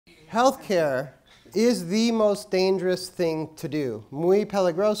Healthcare is the most dangerous thing to do. Muy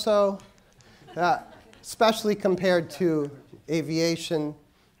peligroso, especially compared to aviation,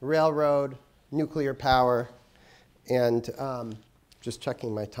 railroad, nuclear power, and just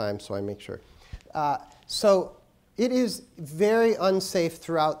checking my time so I make sure. So it is very unsafe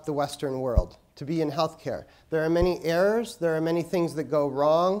throughout the Western world to be in healthcare. There are many errors, there are many things that go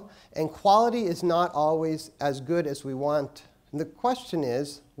wrong, and quality is not always as good as we want. And the question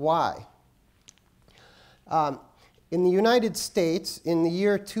is, why? In the United States, in the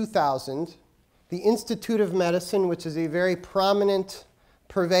year 2000, the Institute of Medicine, which is a very prominent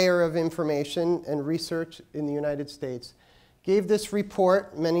purveyor of information and research in the United States, gave this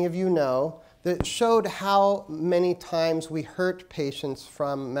report, many of you know, that showed how many times we hurt patients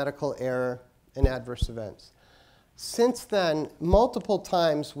from medical error and adverse events. Since then, multiple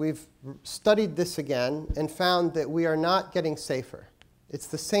times we've studied this again and found that we are not getting safer. It's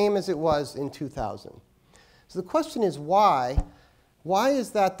the same as it was in 2000. So the question is why? Why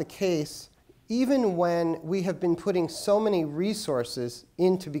is that the case even when we have been putting so many resources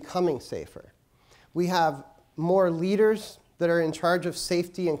into becoming safer? We have more leaders that are in charge of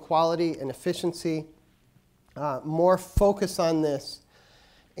safety and quality and efficiency, more focus on this.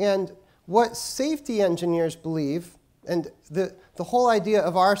 And what safety engineers believe, and the whole idea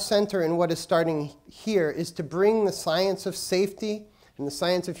of our center and what is starting here is to bring the science of safety and the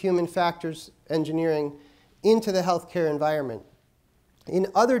science of human factors engineering into the healthcare environment. In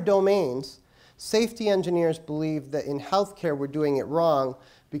other domains, safety engineers believe that in healthcare we're doing it wrong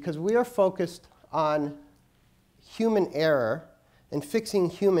because we are focused on human error and fixing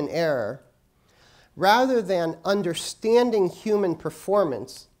human error rather than understanding human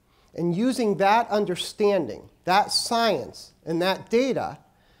performance and using that understanding, that science, and that data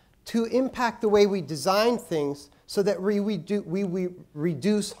to impact the way we design things so that we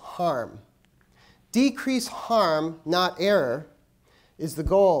reduce harm. Decrease harm, not error, is the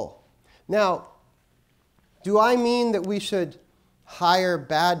goal. Now, do I mean that we should hire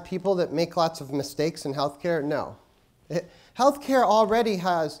bad people that make lots of mistakes in healthcare? No. Healthcare already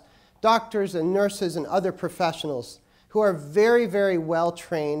has doctors and nurses and other professionals who are very, very well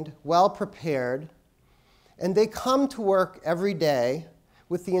trained, well prepared, and they come to work every day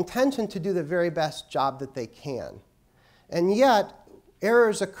with the intention to do the very best job that they can. And yet,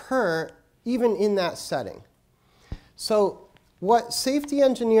 errors occur even in that setting. So what safety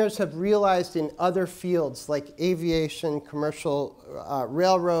engineers have realized in other fields like aviation, commercial,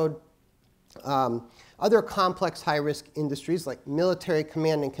 railroad, other complex high-risk industries like military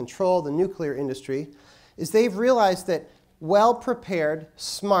command and control, the nuclear industry, is they've realized that well-prepared,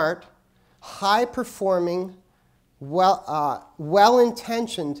 smart, high-performing,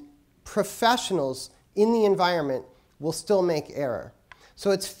 well-intentioned professionals in the environment will still make error.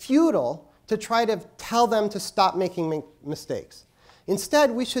 So it's futile to try to tell them to stop making mistakes.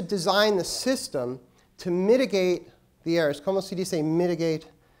 Instead, we should design the system to mitigate the errors. ¿Cómo se dice mitigate?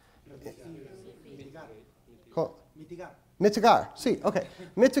 Mitigar. Sí, okay.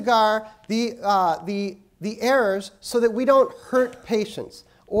 Mitigar the errors so that we don't hurt patients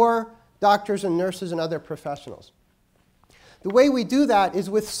or doctors and nurses and other professionals. The way we do that is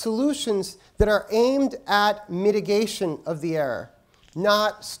with solutions that are aimed at mitigation of the error,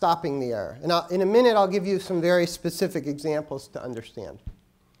 not stopping the error. And in a minute, I'll give you some very specific examples to understand.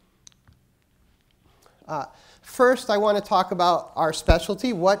 First, I want to talk about our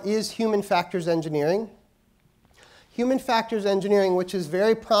specialty. What is human factors engineering? Human factors engineering, which is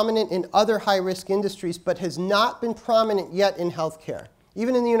very prominent in other high-risk industries, but has not been prominent yet in healthcare.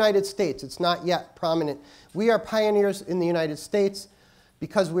 Even in the United States, it's not yet prominent. We are pioneers in the United States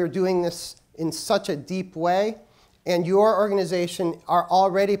because we're doing this in such a deep way. And your organization are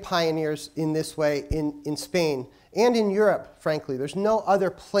already pioneers in this way in Spain and in Europe, frankly. There's no other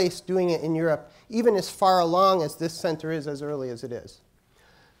place doing it in Europe, even as far along as this center is, as early as it is.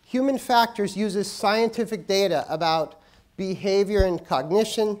 Human factors uses scientific data about behavior and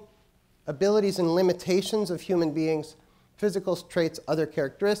cognition, abilities and limitations of human beings, physical traits, other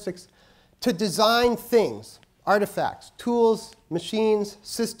characteristics, to design things, artifacts, tools, machines,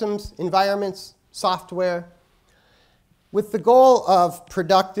 systems, environments, software, with the goal of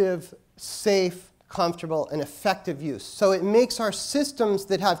productive, safe, comfortable, and effective use. So it makes our systems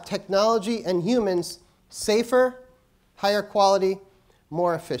that have technology and humans safer, higher quality,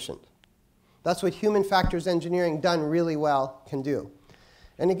 more efficient. That's what human factors engineering done really well can do.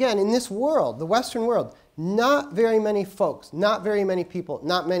 And again, in this world, the Western world, not very many folks, not very many people,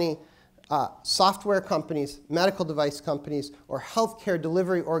 not many software companies, medical device companies, or healthcare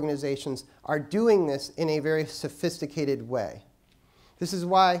delivery organizations are doing this in a very sophisticated way. This is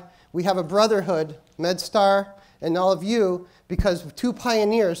why we have a brotherhood, MedStar and all of you, because of two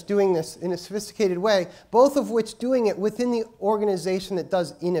pioneers doing this in a sophisticated way, both of which doing it within the organization that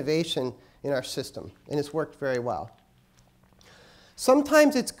does innovation in our system. And it's worked very well.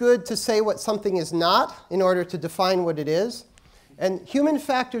 Sometimes it's good to say what something is not in order to define what it is. And human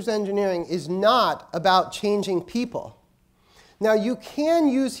factors engineering is not about changing people. Now, you can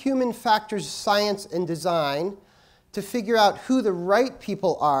use human factors science and design to figure out who the right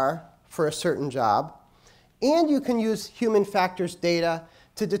people are for a certain job. And you can use human factors data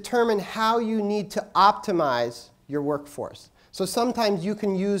to determine how you need to optimize your workforce. So sometimes you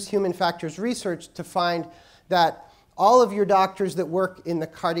can use human factors research to find that all of your doctors that work in the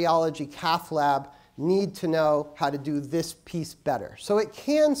cardiology cath lab need to know how to do this piece better. So it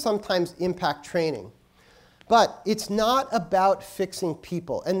can sometimes impact training. But it's not about fixing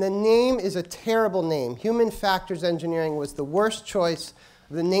people. And the name is a terrible name. Human factors engineering was the worst choice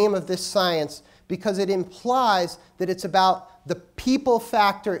of the name of this science because it implies that it's about the people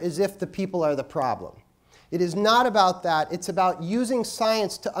factor as if the people are the problem. It is not about that. It's about using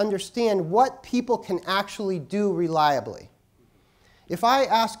science to understand what people can actually do reliably. If I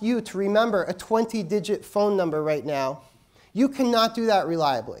ask you to remember a 20-digit phone number right now, you cannot do that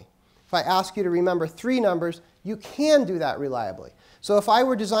reliably. If I ask you to remember 3 numbers, you can do that reliably. So if I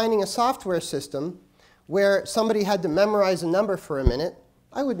were designing a software system where somebody had to memorize a number for a minute,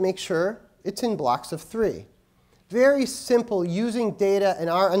 I would make sure it's in blocks of 3. Very simple, using data and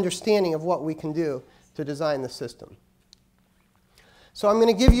our understanding of what we can do to design the system. So I'm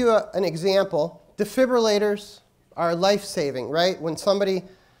going to give you an example. Defibrillators are life-saving, right? When somebody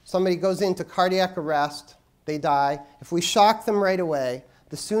goes into cardiac arrest, they die. If we shock them right away,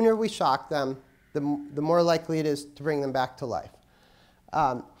 the sooner we shock them, the more likely it is to bring them back to life.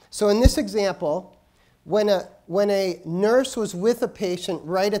 So in this example, when a nurse was with a patient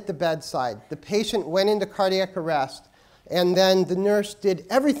right at the bedside, the patient went into cardiac arrest, and then the nurse did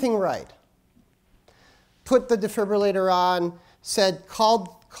everything right. Put the defibrillator on, said,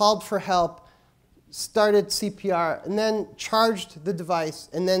 called for help, started CPR, and then charged the device,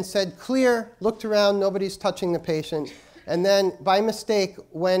 and then said, clear, looked around, nobody's touching the patient. And then, by mistake,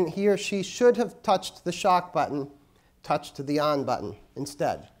 when he or she should have touched the shock button, touched the on button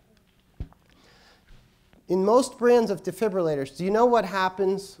instead. In most brands of defibrillators, do you know what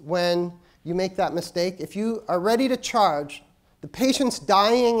happens when you make that mistake? If you are ready to charge, the patient's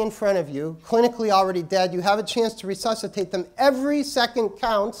dying in front of you, clinically already dead, you have a chance to resuscitate them, every second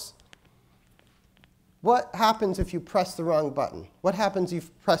counts. What happens if you press the wrong button? What happens if you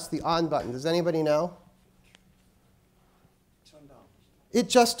press the on button? Does anybody know? It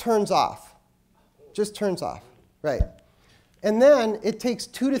just turns off. Just turns off, right. And then it takes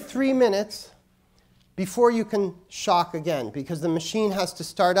 2 to 3 minutes before you can shock again, because the machine has to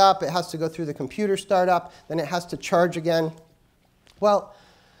start up, it has to go through the computer startup, then it has to charge again. Well,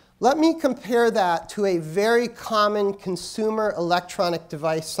 let me compare that to a very common consumer electronic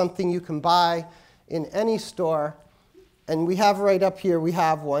device, something you can buy in any store. And we have right up here, we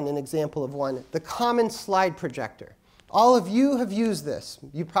have one, an example of one, the common slide projector. All of you have used this.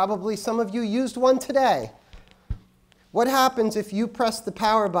 Some of you used one today. What happens if you press the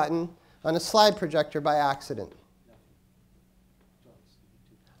power button on a slide projector by accident?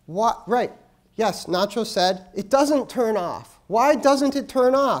 What? Right. Yes, Nacho said, it doesn't turn off. Why doesn't it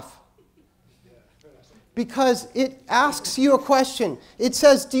turn off? Because it asks you a question. It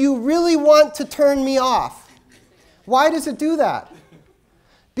says, do you really want to turn me off? Why does it do that?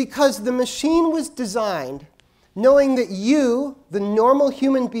 Because the machine was designed knowing that you, the normal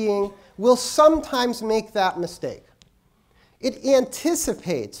human being, will sometimes make that mistake. It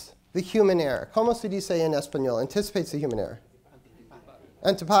anticipates the human error. ¿Cómo se dice en español? Anticipates the human error.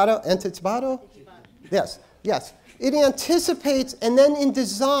 Antipado? Anticipado? Yes, yes. It anticipates, and then in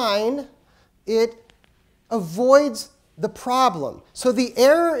design, it avoids the problem. So the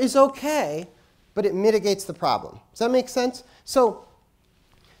error is OK, but it mitigates the problem. Does that make sense? So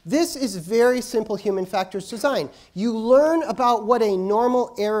this is very simple human factors design. You learn about what a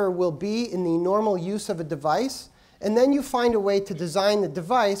normal error will be in the normal use of a device, and then you find a way to design the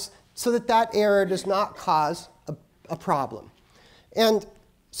device so that that error does not cause a problem. And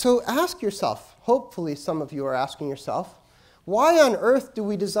so ask yourself, hopefully some of you are asking yourself, why on earth do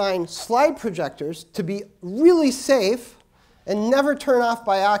we design slide projectors to be really safe and never turn off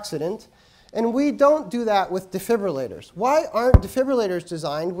by accident, and we don't do that with defibrillators? Why aren't defibrillators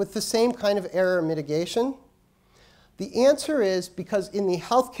designed with the same kind of error mitigation? The answer is because in the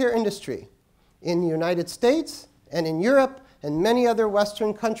healthcare industry, in the United States and in Europe and many other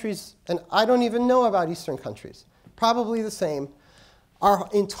Western countries, and I don't even know about Eastern countries, probably the same, Our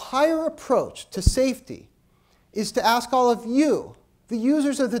entire approach to safety is to ask all of you, the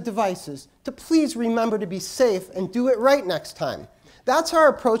users of the devices, to please remember to be safe and do it right next time. That's our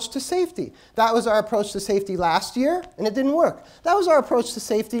approach to safety. That was our approach to safety last year, and it didn't work. That was our approach to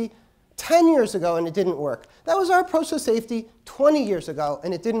safety 10 years ago, and it didn't work. That was our approach to safety 20 years ago,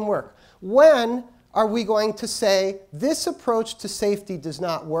 and it didn't work. When are we going to say, this approach to safety does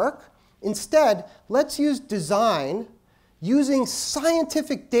not work? Instead, let's use design using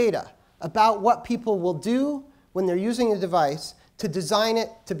scientific data about what people will do when they're using a device to design it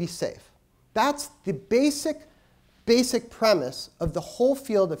to be safe. That's the basic premise of the whole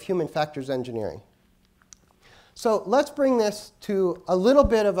field of human factors engineering. So let's bring this to a little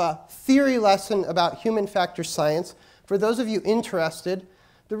bit of a theory lesson about human factors science. For those of you interested,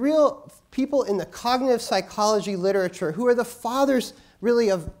 the real people in the cognitive psychology literature who are the fathers really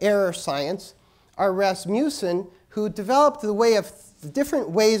of error science are Rasmussen, who developed the different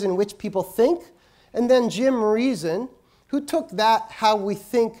ways in which people think, and then Jim Reason, who took that, how we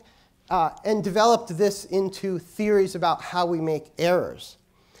think, and developed this into theories about how we make errors.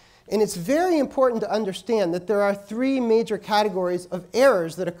 And it's very important to understand that there are three major categories of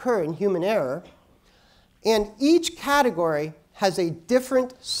errors that occur in human error, and each category has a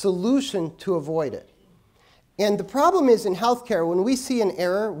different solution to avoid it. And the problem is in healthcare, when we see an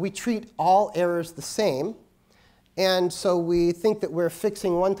error, we treat all errors the same. And so we think that we're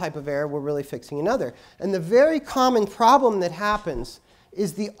fixing one type of error, we're really fixing another. And the very common problem that happens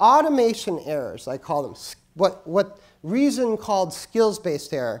is the automation errors, I call them, what Reason called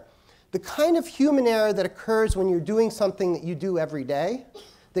skills-based error. The kind of human error that occurs when you're doing something that you do every day,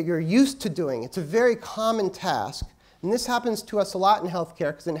 that you're used to doing. It's a very common task. And this happens to us a lot in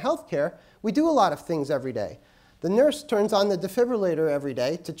healthcare, because in healthcare, we do a lot of things every day. The nurse turns on the defibrillator every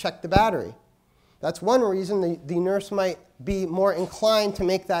day to check the battery. That's one reason the nurse might be more inclined to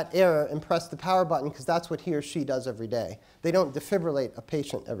make that error and press the power button, because that's what he or she does every day. They don't defibrillate a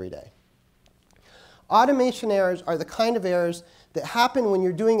patient every day. Automation errors are the kind of errors that happen when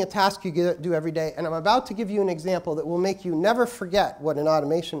you're doing a task you do every day. And I'm about to give you an example that will make you never forget what an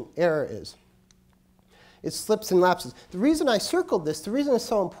automation error is. It's slips and lapses. The reason I circled this, the reason it's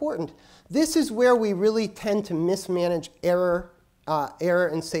so important, this is where we really tend to mismanage error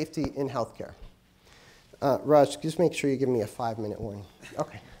and safety in healthcare. Raj, just make sure you give me a 5-minute warning.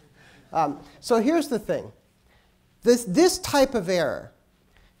 OK. So here's the thing. This type of error,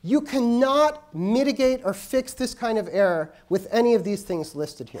 you cannot mitigate or fix this kind of error with any of these things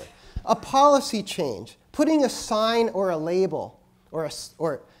listed here. A policy change, putting a sign or a label,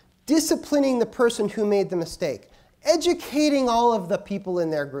 or disciplining the person who made the mistake, educating all of the people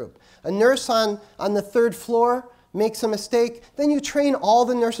in their group. A nurse on the 3rd floor makes a mistake, then you train all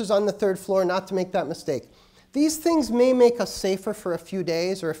the nurses on the 3rd floor not to make that mistake. These things may make us safer for a few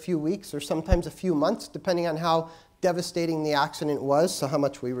days or a few weeks or sometimes a few months, depending on how devastating the accident was, so how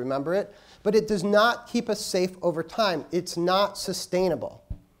much we remember it. But it does not keep us safe over time. It's not sustainable.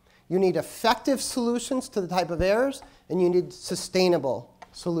 You need effective solutions to the type of errors, and you need sustainable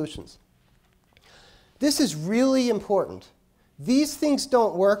solutions. This is really important. These things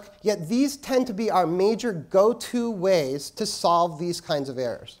don't work, yet these tend to be our major go-to ways to solve these kinds of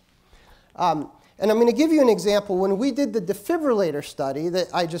errors. And I'm going to give you an example. When we did the defibrillator study that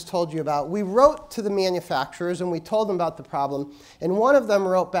I just told you about, we wrote to the manufacturers and we told them about the problem. And one of them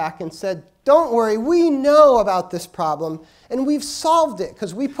wrote back and said, don't worry, we know about this problem, and we've solved it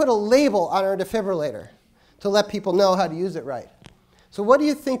because we put a label on our defibrillator to let people know how to use it right. So what do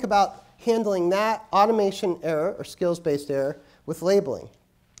you think about handling that automation error or skills-based error with labeling?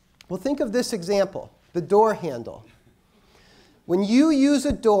 Well, think of this example, the door handle. When you use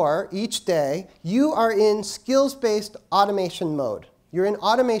a door each day, you are in skills-based automation mode. You're in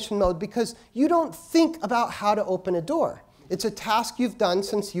automation mode because you don't think about how to open a door. It's a task you've done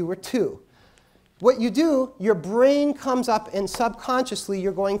since you were 2. What you do, your brain comes up and subconsciously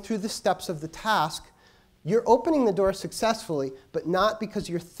you're going through the steps of the task. You're opening the door successfully, but not because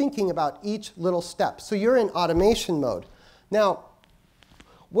you're thinking about each little step. So you're in automation mode. Now,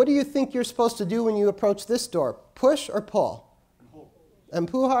 what do you think you're supposed to do when you approach this door? Push or pull?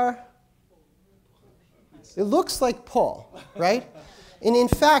 Empujar? It looks like pull, right? And in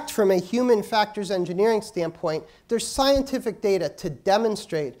fact, from a human factors engineering standpoint, there's scientific data to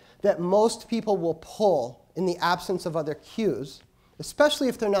demonstrate that most people will pull in the absence of other cues, especially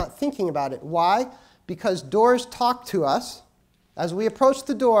if they're not thinking about it. Why? Because doors talk to us. As we approach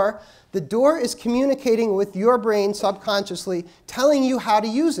the door is communicating with your brain subconsciously, telling you how to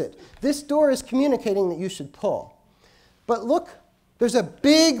use it. This door is communicating that you should pull. But look, There's a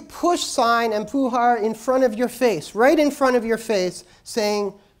big push sign and pujar in front of your face, right in front of your face,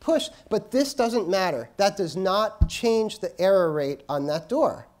 saying push. But this doesn't matter. That does not change the error rate on that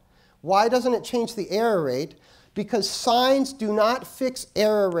door. Why doesn't it change the error rate? Because signs do not fix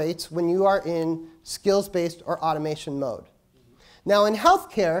error rates when you are in skills-based or automation mode. Now in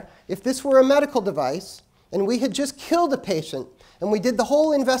healthcare, if this were a medical device and we had just killed a patient and we did the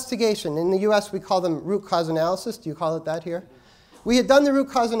whole investigation, in the US we call them root cause analysis. Do you call it that here? We had done the root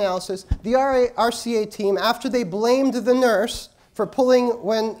cause analysis. The RCA team, after they blamed the nurse for pulling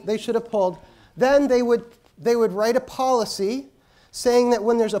when they should have pulled, then they would write a policy saying that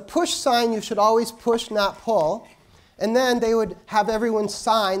when there's a push sign, you should always push, not pull. And then they would have everyone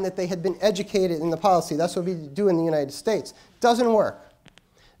sign that they had been educated in the policy. That's what we do in the United States. Doesn't work.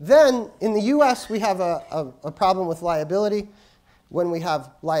 Then in the US, we have a problem with liability. When we have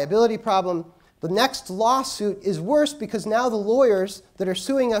liability problem, the next lawsuit is worse because now the lawyers that are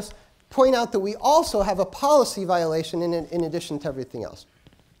suing us point out that we also have a policy violation in addition to everything else.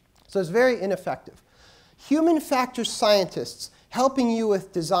 So it's very ineffective. Human factors scientists helping you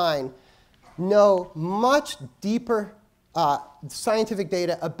with design know much deeper scientific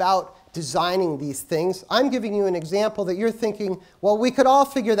data about designing these things. I'm giving you an example that you're thinking, well, we could all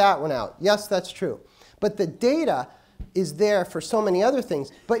figure that one out. Yes, that's true. But the data is there for so many other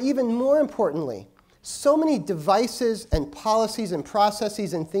things. But even more importantly, so many devices and policies and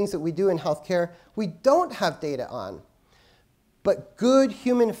processes and things that we do in healthcare we don't have data on. But good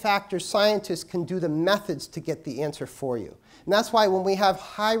human factors scientists can do the methods to get the answer for you. And that's why when we have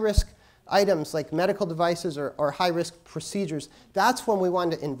high-risk items like medical devices or high-risk procedures, that's when we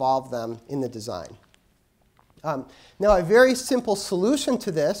want to involve them in the design. Now, a very simple solution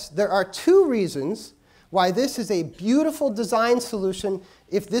to this, there are two reasons why this is a beautiful design solution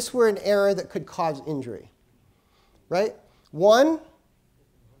if this were an error that could cause injury. Right? One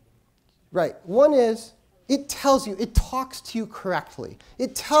is it tells you, it talks to you correctly.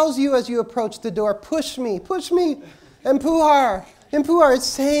 It tells you as you approach the door, push me, empujar, empujar. It's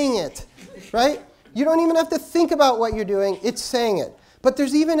saying it. Right? You don't even have to think about what you're doing. It's saying it. But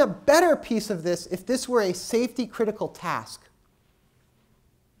there's even a better piece of this if this were a safety critical task.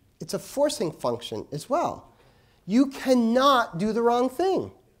 It's a forcing function as well. You cannot do the wrong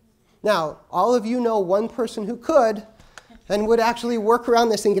thing. Now, all of you know one person who could and would actually work around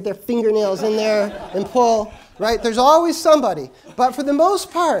this and get their fingernails in there and pull, right? There's always somebody. But for the most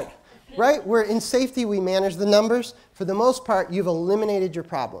part, right, we're in safety, we manage the numbers. For the most part, you've eliminated your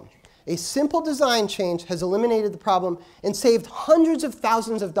problem. A simple design change has eliminated the problem and saved hundreds of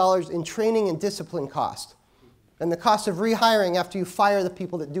thousands of dollars in training and discipline cost. And the cost of rehiring after you fire the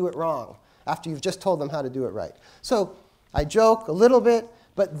people that do it wrong, after you've just told them how to do it right. So I joke a little bit,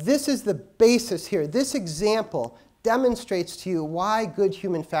 but this is the basis here. This example demonstrates to you why good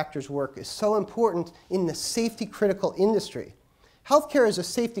human factors work is so important in the safety critical industry. Healthcare is a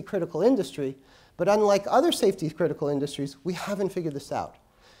safety critical industry, but unlike other safety critical industries, we haven't figured this out.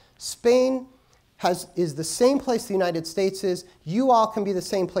 Spain is the same place the United States is. You all can be the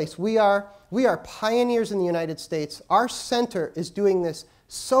same place we are. We are pioneers in the United States. Our center is doing this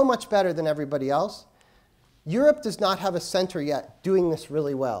so much better than everybody else. Europe does not have a center yet doing this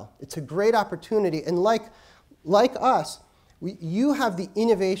really well. It's a great opportunity. And like us, you have the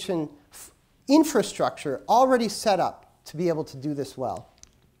innovation infrastructure already set up to be able to do this well.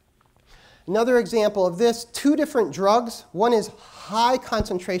 Another example of this, two different drugs. One is high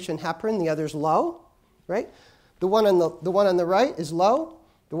concentration heparin, the other is low, right? The one on the right is low.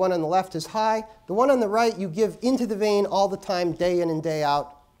 The one on the left is high. The one on the right you give into the vein all the time, day in and day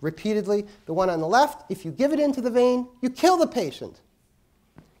out, repeatedly. The one on the left, if you give it into the vein, you kill the patient.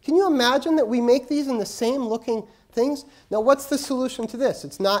 Can you imagine that we make these in the same looking things? Now, what's the solution to this?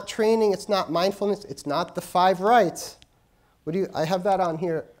 It's not training. It's not mindfulness. It's not the 5 rights. I have that on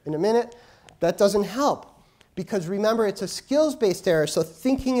here in a minute. That doesn't help. Because remember, it's a skills-based error. So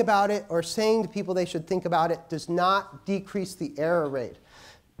thinking about it or saying to people they should think about it does not decrease the error rate.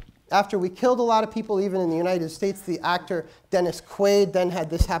 After we killed a lot of people, even in the United States, the actor Dennis Quaid then had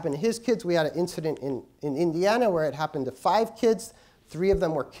this happen to his kids. We had an incident in Indiana where it happened to 5 kids. 3 of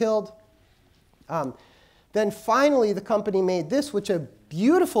them were killed. Then finally, the company made this, which is a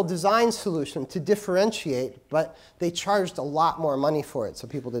beautiful design solution to differentiate, but they charged a lot more money for it, so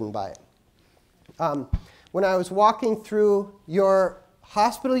people didn't buy it. When I was walking through your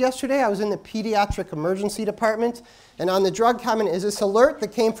hospital yesterday, I was in the pediatric emergency department, and on the drug cabinet is this alert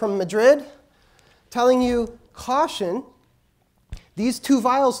that came from Madrid telling you, caution, these 2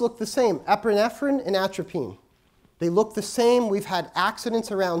 vials look the same, epinephrine and atropine. They look the same. We've had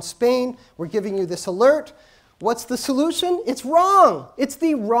accidents around Spain. We're giving you this alert. What's the solution? It's wrong. It's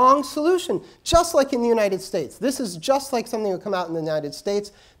the wrong solution. Just like in the United States. This is just like something that would come out in the United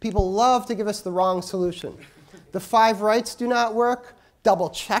States. People love to give us the wrong solution. The 5 rights do not work.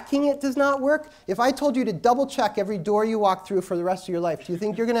 Double checking it does not work. If I told you to double check every door you walk through for the rest of your life, do you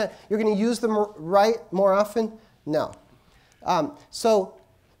think you're gonna use them right more often? No. So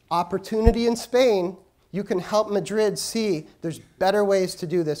opportunity in Spain, you can help Madrid see there's better ways to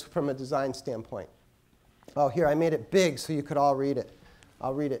do this from a design standpoint. Oh, here, I made it big so you could all read it.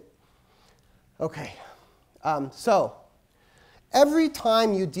 I'll read it. OK. So every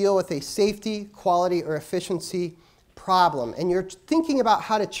time you deal with a safety, quality, or efficiency problem, and you're thinking about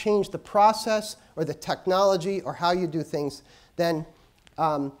how to change the process or the technology or how you do things, then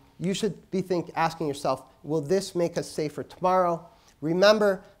you should be asking yourself, will this make us safer tomorrow?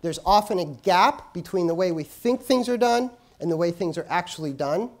 Remember, there's often a gap between the way we think things are done and the way things are actually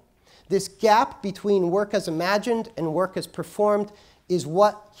done. This gap between work as imagined and work as performed is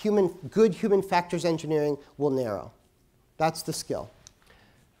what good human factors engineering will narrow. That's the skill.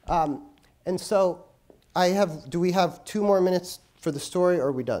 And so do we have 2 more minutes for the story, or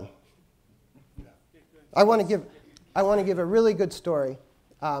are we done? I want to give a really good story.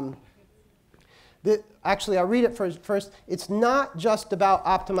 Actually, I'll read it first. It's not just about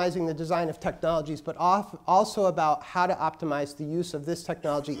optimizing the design of technologies, but also about how to optimize the use of this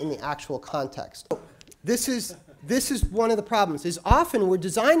technology in the actual context. This is one of the problems, is often we're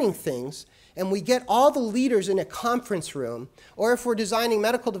designing things, and we get all the leaders in a conference room, or if we're designing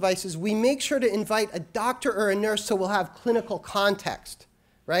medical devices, we make sure to invite a doctor or a nurse so we'll have clinical context,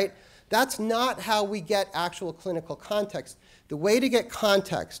 right? That's not how we get actual clinical context. The way to get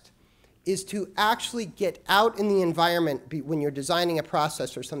context is to actually get out in the environment when you're designing a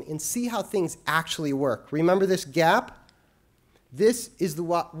process or something and see how things actually work. Remember this gap? This is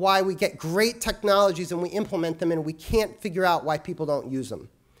why we get great technologies and we implement them and we can't figure out why people don't use them.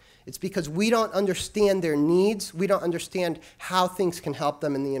 It's because we don't understand their needs. We don't understand how things can help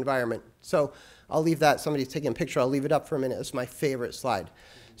them in the environment. So I'll leave that. Somebody's taking a picture. I'll leave it up for a minute. It's my favorite slide.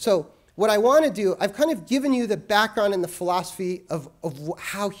 So what I want to do, I've kind of given you the background and the philosophy of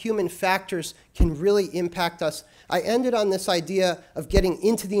how human factors can really impact us. I ended on this idea of getting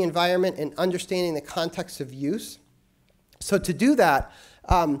into the environment and understanding the context of use. So to do that,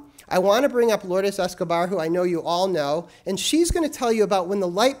 I want to bring up Lourdes Escobar, who I know you all know, and she's going to tell you about when the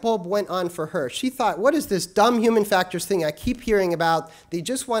light bulb went on for her. She thought, what is this dumb human factors thing I keep hearing about? They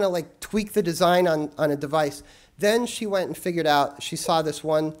just want to like tweak the design on a device. Then she went and figured out, she saw this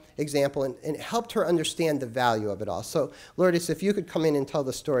one example, and it helped her understand the value of it all. So, Lourdes, if you could come in and tell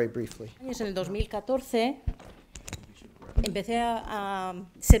the story briefly. En el 2014 empecé a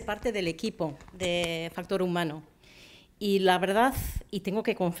ser parte del equipo de Factor Humano. Y la verdad, y tengo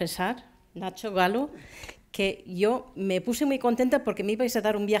que confesar, Nacho Galo, que yo me puse muy contenta porque me ibais a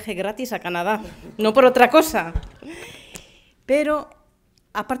dar un viaje gratis a Canadá, no por otra cosa. Pero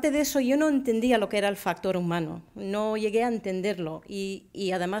aparte de eso, yo no entendía lo que era el factor humano, no llegué a entenderlo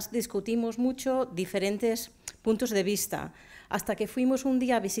y además discutimos mucho diferentes puntos de vista, hasta que fuimos un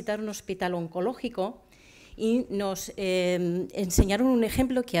día a visitar un hospital oncológico y nos enseñaron un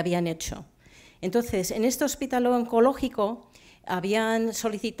ejemplo que habían hecho. Entonces, en este hospital oncológico habían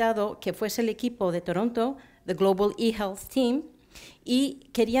solicitado que fuese el equipo de Toronto, the Global eHealth Team, y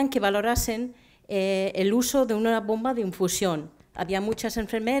querían que valorasen el uso de una bomba de infusión. Había muchas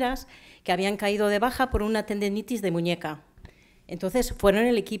enfermeras que habían caído de baja por una tendinitis de muñeca. Entonces, fueron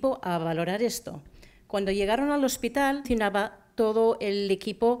el equipo a valorar esto. Cuando llegaron al hospital, funcionaba todo el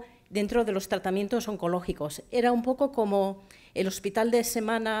equipo dentro de los tratamientos oncológicos. Era un poco como el hospital de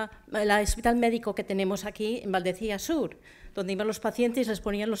semana, el hospital médico que tenemos aquí en Valdecilla Sur, donde iban los pacientes y les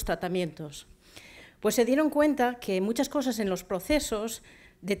ponían los tratamientos. Pues se dieron cuenta que muchas cosas en los procesos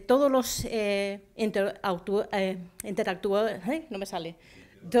de todos los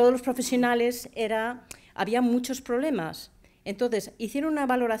todos los profesionales había muchos problemas. Entonces hicieron una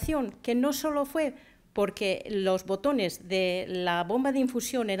valoración que no solo fue porque los botones de la bomba de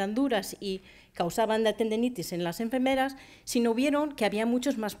infusión eran duras y causaban la tendinitis en las enfermeras, sino vieron que había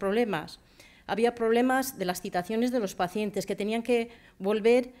muchos más problemas. Había problemas de las citaciones de los pacientes, que tenían que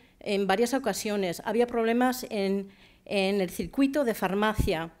volver en varias ocasiones. Había problemas en el circuito de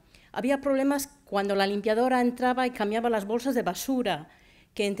farmacia. Había problemas cuando la limpiadora entraba y cambiaba las bolsas de basura,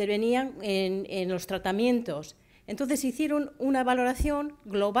 que intervenían en los tratamientos. Entonces hicieron una valoración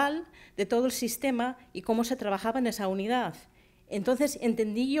global de todo el sistema y cómo se trabajaba en esa unidad. Entonces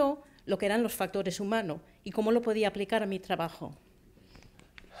entendí yo lo que eran los factores humanos y cómo lo podía aplicar a mi trabajo.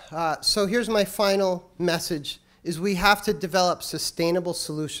 So here's my final message, is we have to develop sustainable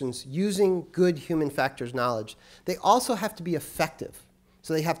solutions using good human factors knowledge. They also have to be effective.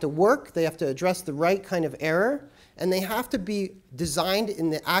 So they have to work, they have to address the right kind of error, and they have to be designed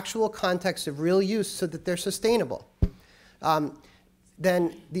in the actual context of real use so that they're sustainable.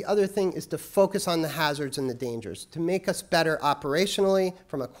 Then the other thing is to focus on the hazards and the dangers. To make us better operationally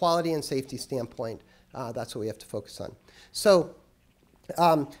from a quality and safety standpoint, that's what we have to focus on. So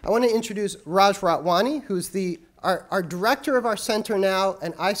I want to introduce Raj Ratwani, who's our director of our center now,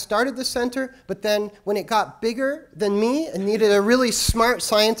 and I started the center, but then when it got bigger than me and needed a really smart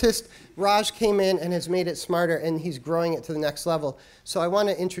scientist, Raj came in and has made it smarter, and he's growing it to the next level. So I want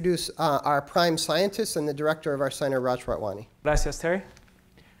to introduce our prime scientist and the director of our center, Raj Ratwani. Gracias, Terry.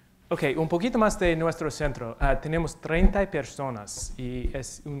 Ok, un poquito más de nuestro centro. Tenemos 30 personas y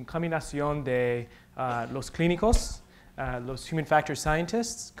es una combinación de los clínicos, los human factor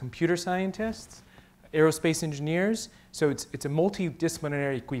scientists, computer scientists, aerospace engineers, so it's a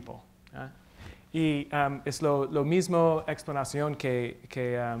multidisciplinary equipo. Y es lo mismo explanación que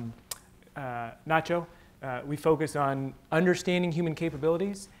Nacho. We focus on understanding human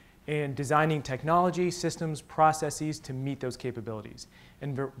capabilities and designing technology, systems, processes to meet those capabilities.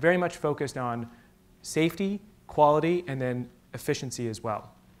 And we're very much focused on safety, quality, and then efficiency as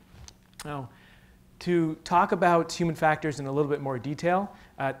well. Now, to talk about human factors in a little bit more detail,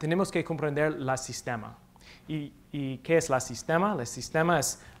 tenemos que comprender la sistema. ¿Y qué es la sistema? La sistema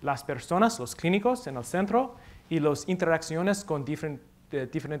es las personas, los clínicos en el centro, y las interacciones con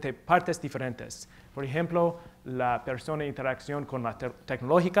diferentes partes diferentes. Por ejemplo, la persona interacción con la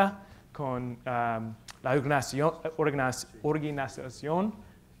tecnológica, con la organización,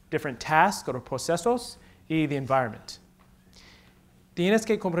 different tasks o procesos, y the environment. Tienes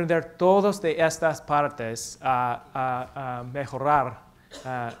que comprender todas de estas partes a mejorar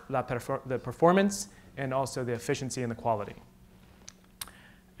the performance and also the efficiency and the quality.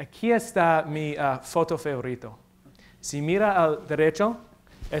 Aquí está mi foto favorito. Si mira al derecho,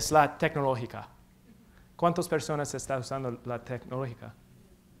 es la tecnológica. ¿Cuántas personas están usando la tecnológica?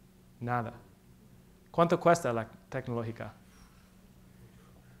 Nada. ¿Cuánto cuesta la tecnológica?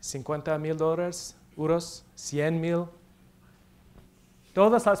 $50,000, euros, 100,000.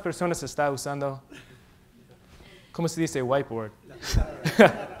 Todas las personas están usando, ¿cómo se dice? Whiteboard.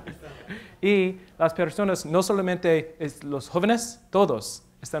 Y las personas, no solamente los jóvenes, todos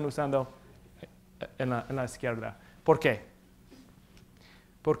están usando en la izquierda. ¿Por qué?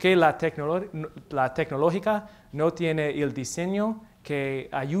 Porque la tecnológica no tiene el diseño que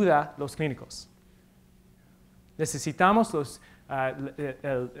ayuda a los clínicos. Necesitamos los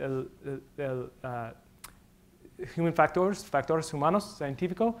human factores humanos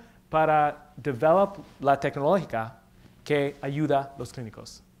científicos para develop la tecnológica que ayuda a los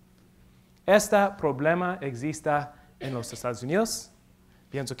clínicos. Este problema existe en los Estados Unidos,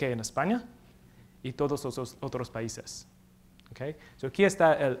 pienso que en España y todos los otros países. Okay? So aquí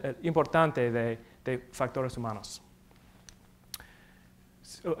está el importante de factores humanos.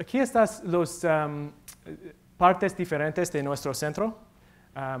 So aquí están las partes diferentes de nuestro centro.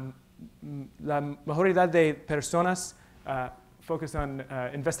 La mayoría de personas focusan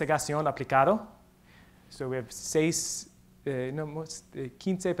en investigación aplicado. So we have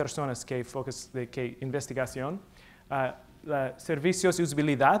 15 personas que focusan de investigación. Servicios de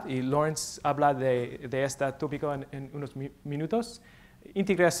usabilidad, y Lawrence habla de este tópico en unos minutos.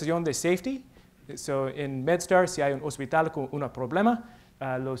 Integración de safety. So en MedStar, si hay un hospital con un problema,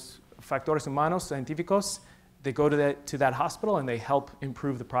 los factores humanos científicos, they go to that hospital and they help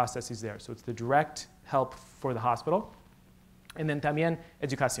improve the processes there. So it's the direct help for the hospital. And then también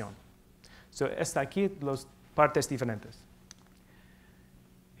educación. So está aquí las partes diferentes.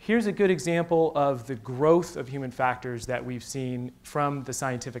 Here's a good example of the growth of human factors that we've seen from the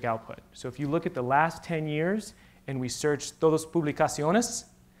scientific output. So if you look at the last 10 years and we search todas publicaciones,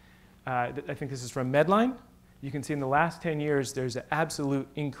 I think this is from Medline, you can see in the last 10 years there's an absolute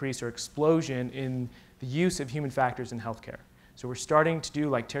increase or explosion in the use of human factors in healthcare. So we're starting to do,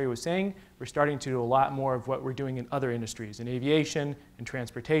 like Terry was saying, we're starting to do a lot more of what we're doing in other industries, in aviation and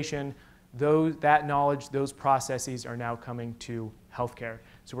transportation. That knowledge, those processes are now coming to healthcare.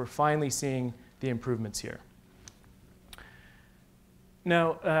 So we're finally seeing the improvements here.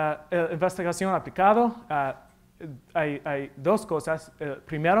 Now, investigación aplicado, hay dos cosas.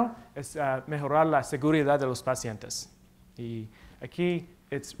 Primero es mejorar la seguridad de los pacientes. Y aquí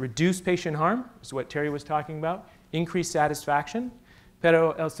it's reduce patient harm, is what Terry was talking about, increase satisfaction.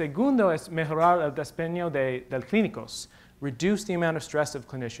 Pero el segundo es mejorar el desempeño del clínicos, reduce the amount of stress of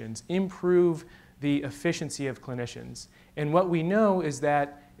clinicians, improve the efficiency of clinicians. And what we know is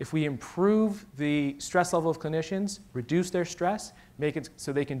that If we improve the stress level of clinicians, reduce their stress, make it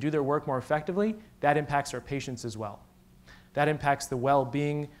so they can do their work more effectively, that impacts our patients as well. That impacts the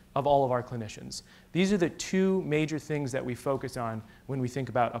well-being of all of our clinicians. These are the two major things that we focus on when we think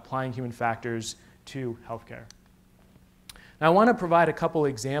about applying human factors to healthcare. Now, I want to provide a couple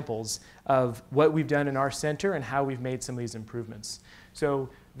examples of what we've done in our center and how we've made some of these improvements. So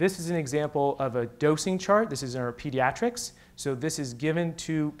this is an example of a dosing chart. This is in our pediatrics. So this is given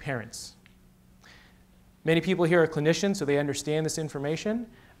to parents. Many people here are clinicians, so they understand this information.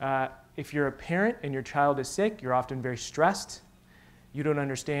 If you're a parent and your child is sick, you're often very stressed. You don't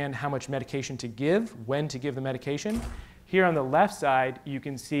understand how much medication to give, when to give the medication. Here on the left side, you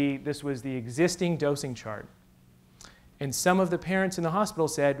can see this was the existing dosing chart. And some of the parents in the hospital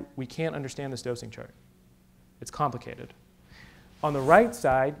said, we can't understand this dosing chart. It's complicated. On the right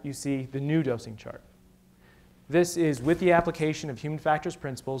side, you see the new dosing chart. This is with the application of human factors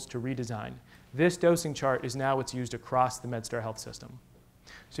principles to redesign. This dosing chart is now what's used across the MedStar health system.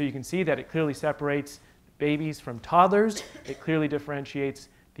 So you can see that it clearly separates babies from toddlers. It clearly differentiates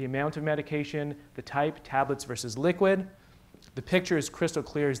the amount of medication, the type, tablets versus liquid. The picture is crystal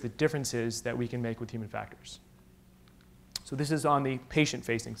clear as the differences that we can make with human factors. So this is on the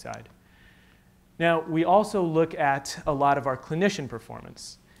patient-facing side. Now, we also look at a lot of our clinician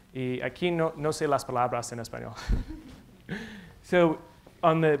performance. Y aquí no sé las palabras en español. So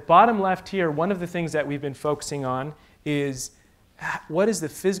on the bottom left here, one of the things that we've been focusing on is what is the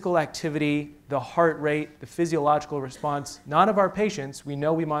physical activity, the heart rate, the physiological response, not of our patients, we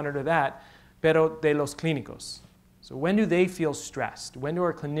know we monitor that, pero de los clínicos. So when do they feel stressed? When do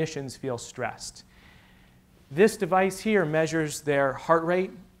our clinicians feel stressed? This device here measures their heart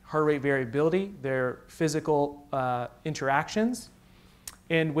rate variability, their physical interactions.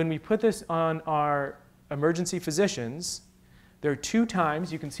 And when we put this on our emergency physicians, there are 2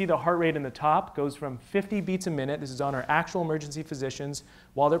 times. You can see the heart rate in the top goes from 50 beats a minute. This is on our actual emergency physicians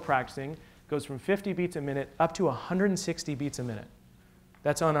while they're practicing. Goes from 50 beats a minute up to 160 beats a minute.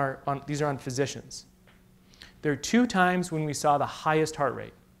 That's these are on physicians. There are 2 times when we saw the highest heart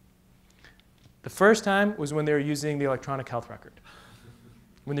rate. The first time was when they were using the electronic health record,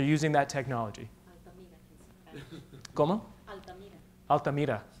 when they're using that technology. Altamira. ¿Cómo? Altamira.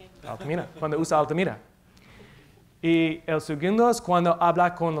 Altamira. Altamira. Cuando usa Altamira. Y el segundo es cuando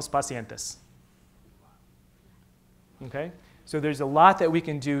habla con los pacientes. Okay? So there's a lot that we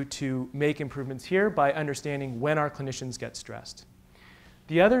can do to make improvements here by understanding when our clinicians get stressed.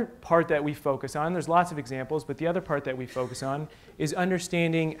 The other part that we focus on, there's lots of examples, but the other part that we focus on is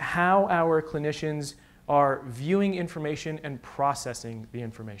understanding how our clinicians are viewing information and processing the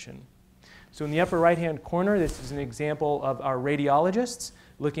information. So in the upper right-hand corner, this is an example of our radiologists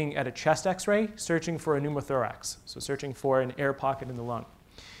looking at a chest x-ray, searching for a pneumothorax, so searching for an air pocket in the lung.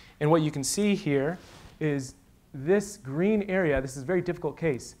 And what you can see here is this green area. This is a very difficult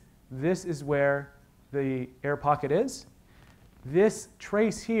case. This is where the air pocket is. This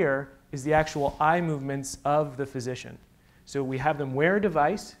trace here is the actual eye movements of the physician. So we have them wear a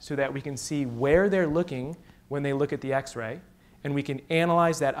device so that we can see where they're looking when they look at the x-ray, and we can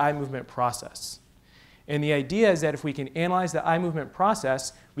analyze that eye movement process. And the idea is that if we can analyze the eye movement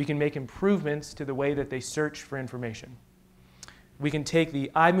process, we can make improvements to the way that they search for information. We can take the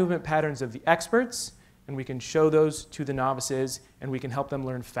eye movement patterns of the experts, and we can show those to the novices, and we can help them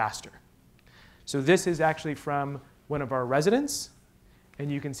learn faster. So this is actually from one of our residents, and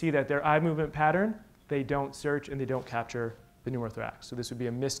you can see that their eye movement pattern, they don't search and they don't capture the pneumothorax. So this would be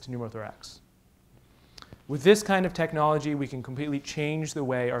a missed pneumothorax. With this kind of technology, we can completely change the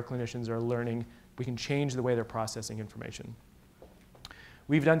way our clinicians are learning. We can change the way they're processing information.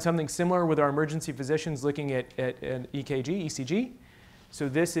 We've done something similar with our emergency physicians looking at an ECG. So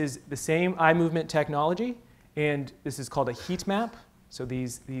this is the same eye movement technology, and this is called a heat map. So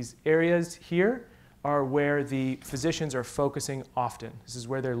these areas here are where the physicians are focusing often. This is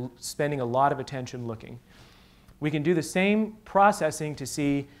where they're spending a lot of attention looking. We can do the same processing to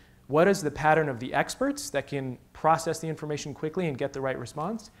see what is the pattern of the experts that can process the information quickly and get the right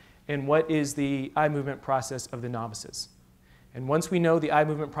response, and what is the eye movement process of the novices. And once we know the eye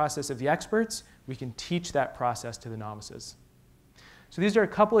movement process of the experts, we can teach that process to the novices. So these are a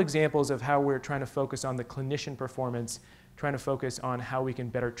couple examples of how we're trying to focus on the clinician performance, trying to focus on how we can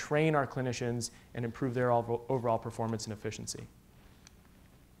better train our clinicians and improve their overall performance and efficiency.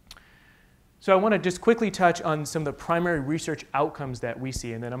 So I want to just quickly touch on some of the primary research outcomes that we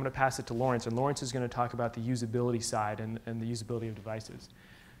see, and then I'm going to pass it to Lawrence, and Lawrence is going to talk about the usability side and the usability of devices.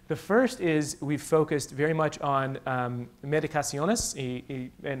 The first is we've focused very much on medicaciones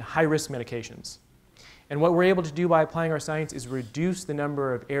and high-risk medications. And what we're able to do by applying our science is reduce the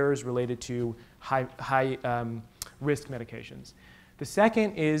number of errors related to high risk medications. The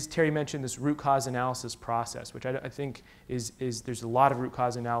second is, Terry mentioned this root cause analysis process, which I think there's a lot of root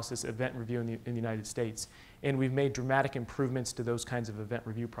cause analysis event review in the United States. And we've made dramatic improvements to those kinds of event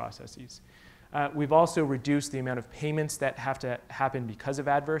review processes. We've also reduced the amount of payments that have to happen because of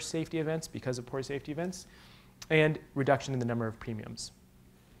adverse safety events, because of poor safety events, and reduction in the number of premiums.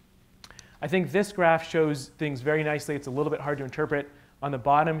 I think this graph shows things very nicely. It's a little bit hard to interpret. On the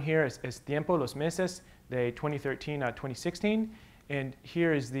bottom here is tiempo, los meses, de 2013 to 2016. And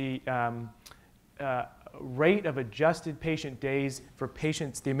here is the rate of adjusted patient days for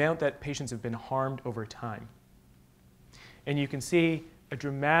patients, the amount that patients have been harmed over time. And you can see a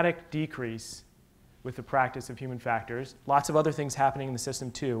dramatic decrease with the practice of human factors. Lots of other things happening in the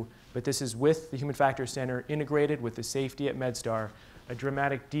system too, but this is with the Human Factors Center integrated with the safety at MedStar, a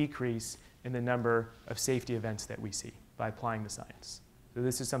dramatic decrease in the number of safety events that we see by applying the science. So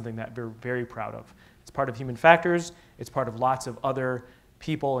this is something that we're very proud of. It's part of human factors. It's part of lots of other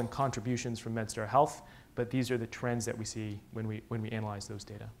people and contributions from MedStar Health, but these are the trends that we see when we analyze those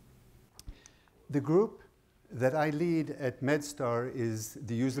data. The group that I lead at MedStar is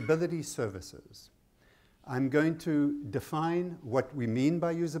the usability services. I'm going to define what we mean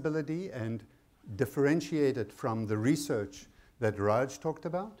by usability and differentiate it from the research that Raj talked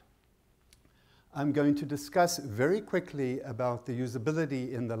about. I'm going to discuss very quickly about the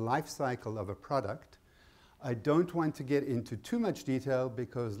usability in the life cycle of a product. I don't want to get into too much detail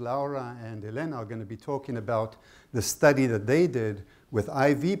because Laura and Elena are going to be talking about the study that they did with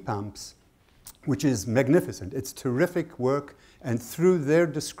IV pumps, which is magnificent. It's terrific work, and through their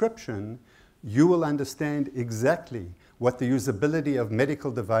description, you will understand exactly what the usability of medical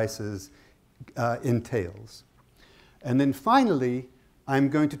devices entails. And then finally, I'm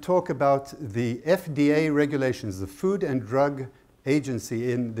going to talk about the FDA regulations. The Food and Drug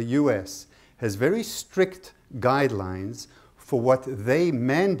Agency in the US has very strict guidelines for what they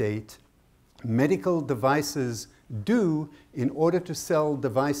mandate medical devices do in order to sell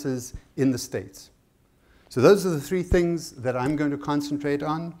devices in the States. So those are the three things that I'm going to concentrate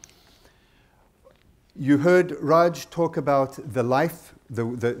on. You heard Raj talk about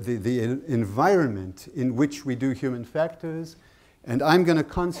the environment in which we do human factors. And I'm going to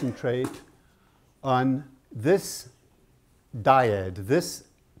concentrate on this dyad, this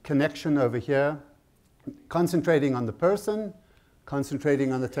connection over here, concentrating on the person,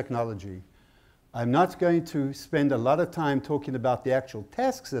 concentrating on the technology. I'm not going to spend a lot of time talking about the actual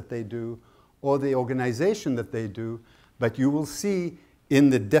tasks that they do or the organization that they do, but you will see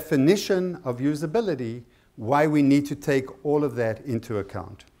in the definition of usability why we need to take all of that into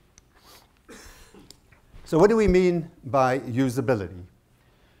account. So what do we mean by usability?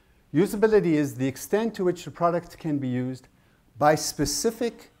 Usability is the extent to which the product can be used by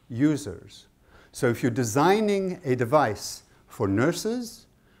specific users. So if you're designing a device for nurses,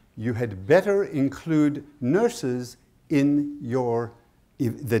 you had better include nurses in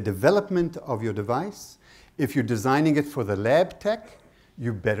the development of your device. If you're designing it for the lab tech,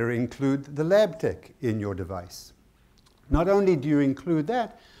 you better include the lab tech in your device. Not only do you include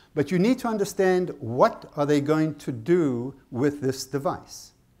that, but you need to understand what are they going to do with this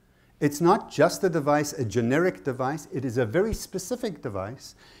device. It's not just a device, a generic device. It is a very specific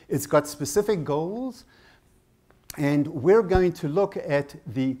device. It's got specific goals. And we're going to look at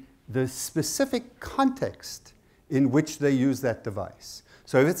the specific context in which they use that device.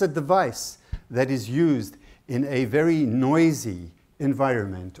 So if it's a device that is used in a very noisy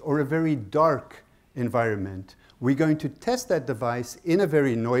environment or a very dark environment, we're going to test that device in a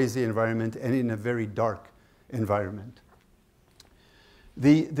very noisy environment and in a very dark environment.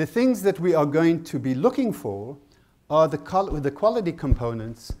 The things that we are going to be looking for are the quality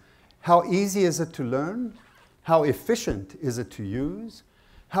components. How easy is it to learn? How efficient is it to use?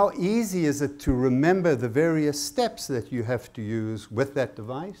 How easy is it to remember the various steps that you have to use with that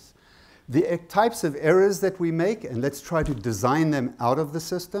device? The types of errors that we make, and let's try to design them out of the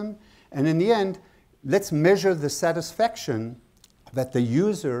system. And in the end, let's measure the satisfaction that the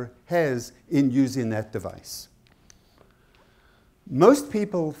user has in using that device. Most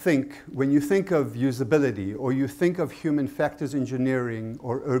people think, when you think of usability, or you think of human factors engineering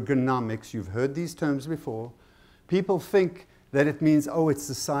or ergonomics, you've heard these terms before, people think that it means, oh, it's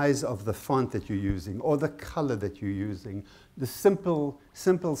the size of the font that you're using, or the color that you're using, the simple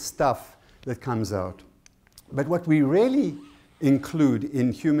stuff that comes out. But what we really include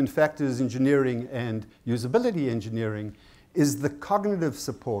in human factors engineering and usability engineering is the cognitive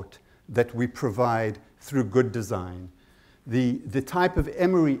support that we provide through good design. the type of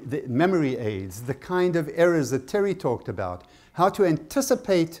memory aids, the kind of errors that Terry talked about, how to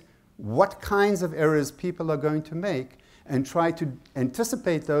anticipate what kinds of errors people are going to make and try to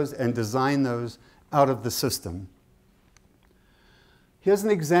anticipate those and design those out of the system. Here's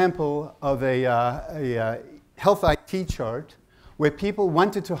an example of a health IT chart where people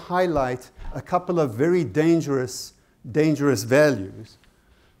wanted to highlight a couple of very dangerous values.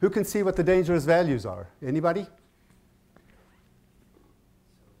 Who can see what the dangerous values are? Anybody?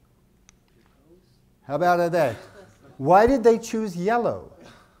 How about that? Why did they choose yellow?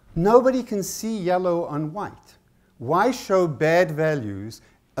 Nobody can see yellow on white. Why show bad values,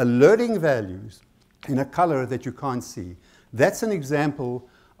 alerting values, in a color that you can't see? That's an example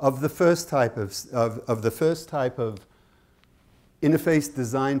of the first type of interface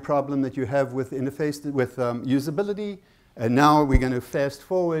design problem that you have with usability. And now we're going to fast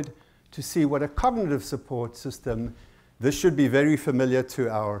forward to see what a cognitive support system. This should be very familiar to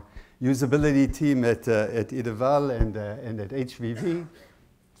our usability team at Ideval and at HVV.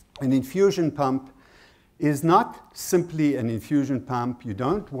 An infusion pump is not simply an infusion pump. You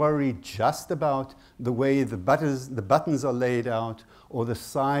don't worry just about the way the buttons are laid out or the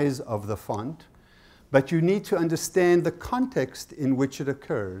size of the font, but you need to understand the context in which it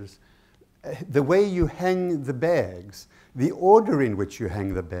occurs, the way you hang the bags, the order in which you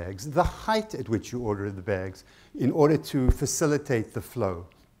hang the bags, the height at which you order the bags in order to facilitate the flow.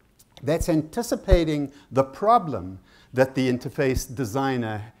 That's anticipating the problem that the interface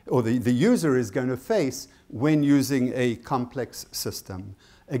designer or the user is going to face when using a complex system.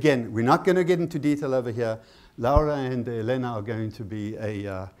 Again, we're not going to get into detail over here. Laura and Elena are going to be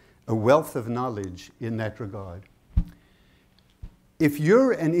a wealth of knowledge in that regard. If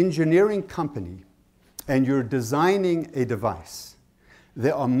you're an engineering company and you're designing a device,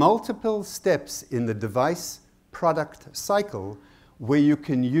 there are multiple steps in the device product cycle where you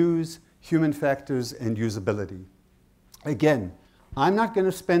can use human factors and usability. Again, I'm not going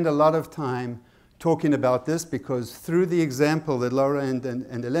to spend a lot of time talking about this because through the example that Laura and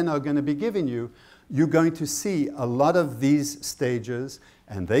Elena are going to be giving you, you're going to see a lot of these stages,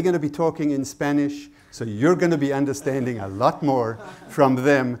 and they're going to be talking in Spanish, so you're going to be understanding a lot more from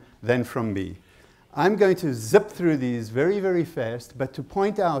them than from me. I'm going to zip through these very, very fast, but to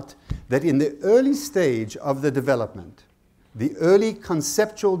point out that in the early stage of the development, the early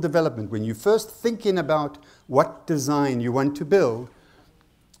conceptual development, when you're first thinking about what design you want to build,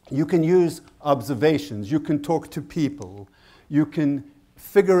 you can use observations, you can talk to people, you can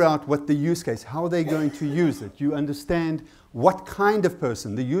figure out what the use case, how they're going to use it. You understand what kind of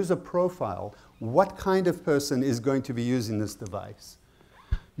person, the user profile, what kind of person is going to be using this device.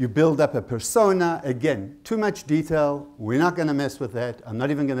 You build up a persona. Again, too much detail. We're not going to mess with that. I'm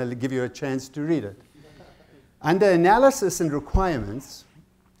not even going to give you a chance to read it. Under analysis and requirements,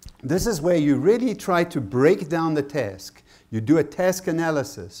 this is where you really try to break down the task. You do a task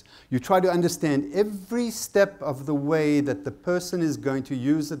analysis. You try to understand every step of the way that the person is going to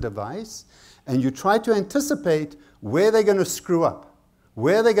use the device, and you try to anticipate where they're going to screw up,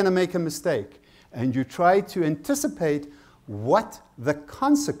 where they're going to make a mistake, and you try to anticipate what the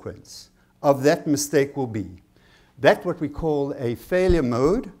consequence of that mistake will be. That's what we call a failure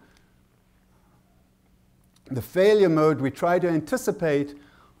mode. The failure mode, we try to anticipate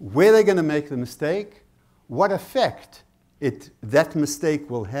where they're going to make the mistake, what effect that mistake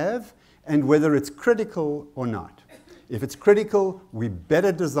will have, and whether it's critical or not. If it's critical, we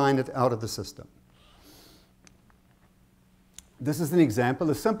better design it out of the system. This is an example,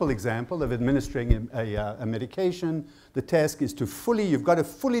 a simple example of administering a medication. The task is to you've got to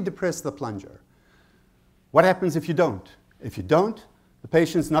fully depress the plunger. What happens if you don't? If you don't, the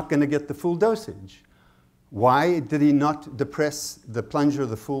patient's not going to get the full dosage. Why did he not depress the plunger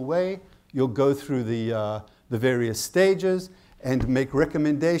the full way? You'll go through the various stages and make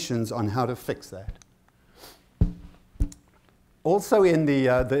recommendations on how to fix that. Also in the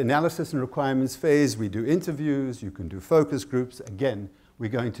analysis and requirements phase, we do interviews, you can do focus groups. Again,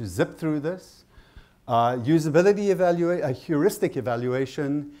 we're going to zip through this. Usability a heuristic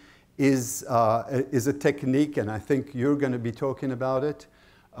evaluation is a technique, and I think you're going to be talking about it,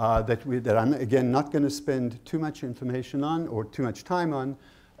 that I'm, again, not going to spend too much information on or too much time on.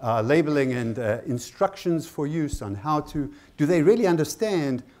 Labeling and instructions for use on how to, do they really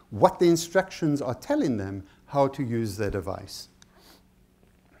understand what the instructions are telling them how to use their device?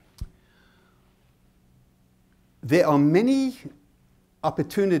 There are many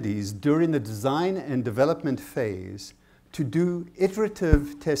opportunities during the design and development phase to do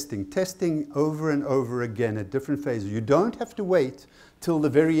iterative testing over and over again at different phases. You don't have to wait till the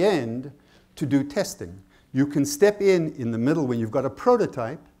very end to do testing. You can step in the middle when you've got a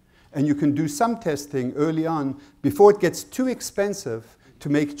prototype, and you can do some testing early on before it gets too expensive to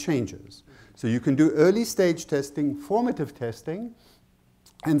make changes. So you can do early stage testing, formative testing,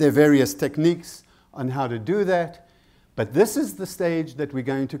 and there are various techniques on how to do that. But this is the stage that we're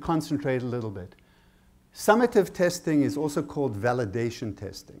going to concentrate a little bit. Summative testing is also called validation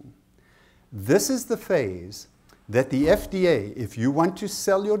testing. This is the phase that the FDA, if you want to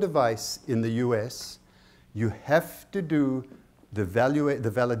sell your device in the US, you have to do the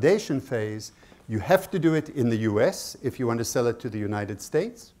validation phase. You have to do it in the US if you want to sell it to the United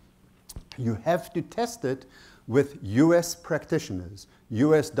States. You have to test it with US practitioners,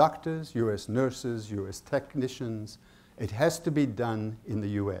 US doctors, US nurses, US technicians. It has to be done in the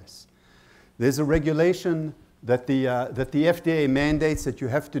US. There's a regulation that the FDA mandates that you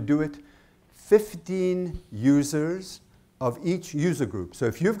have to do it 15 users of each user group. So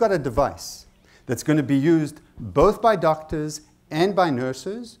if you've got a device that's going to be used both by doctors and by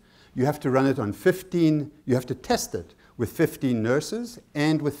nurses, you have to run it on 15, you have to test it with 15 nurses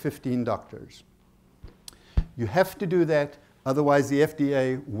and with 15 doctors. You have to do that, otherwise the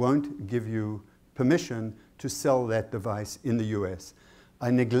FDA won't give you permission to sell that device in the US.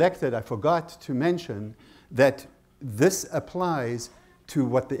 I forgot to mention that this applies to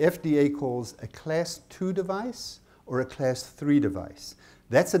what the FDA calls a Class 2 device or a Class 3 device.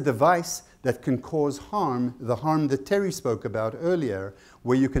 That's a device that can cause harm, the harm that Terry spoke about earlier,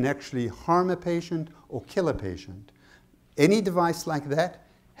 where you can actually harm a patient or kill a patient. Any device like that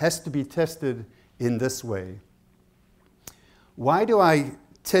has to be tested in this way. Why do I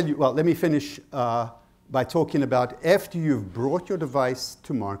tell you? Well, let me finish by talking about after you've brought your device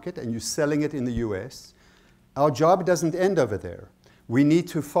to market and you're selling it in the US, our job doesn't end over there. We need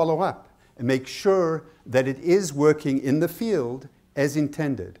to follow up and make sure that it is working in the field as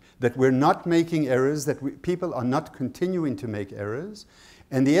intended, that we're not making errors, that people are not continuing to make errors.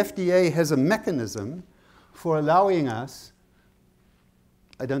 And the FDA has a mechanism for allowing us,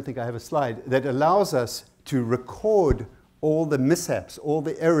 I don't think I have a slide, that allows us to record all the mishaps, all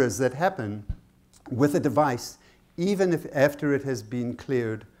the errors that happen with a device, even if after it has been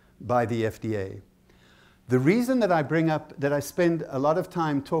cleared by the FDA. The reason that I bring up, that I spend a lot of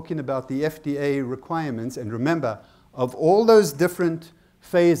time talking about the FDA requirements, and remember, of all those different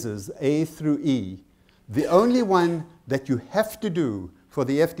phases, A through E, the only one that you have to do for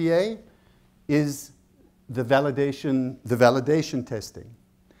the FDA is the validation testing.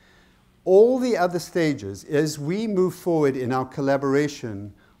 All the other stages, as we move forward in our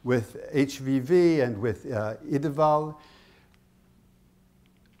collaboration with HVV and with IDEVAL,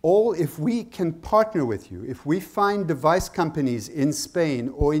 if we can partner with you, if we find device companies in Spain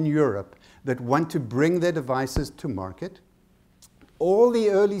or in Europe that want to bring their devices to market, all the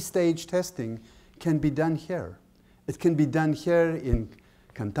early stage testing can be done here. It can be done here in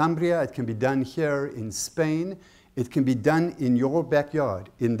Cantabria, it can be done here in Spain, it can be done in your backyard,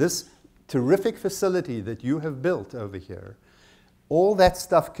 in this terrific facility that you have built over here. All that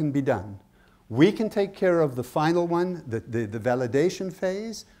stuff can be done. We can take care of the final one, the validation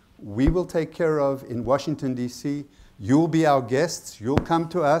phase. We will take care of in Washington, D.C. You'll be our guests. You'll come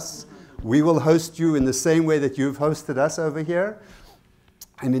to us. We will host you in the same way that you've hosted us over here.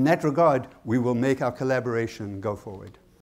 And in that regard, we will make our collaboration go forward.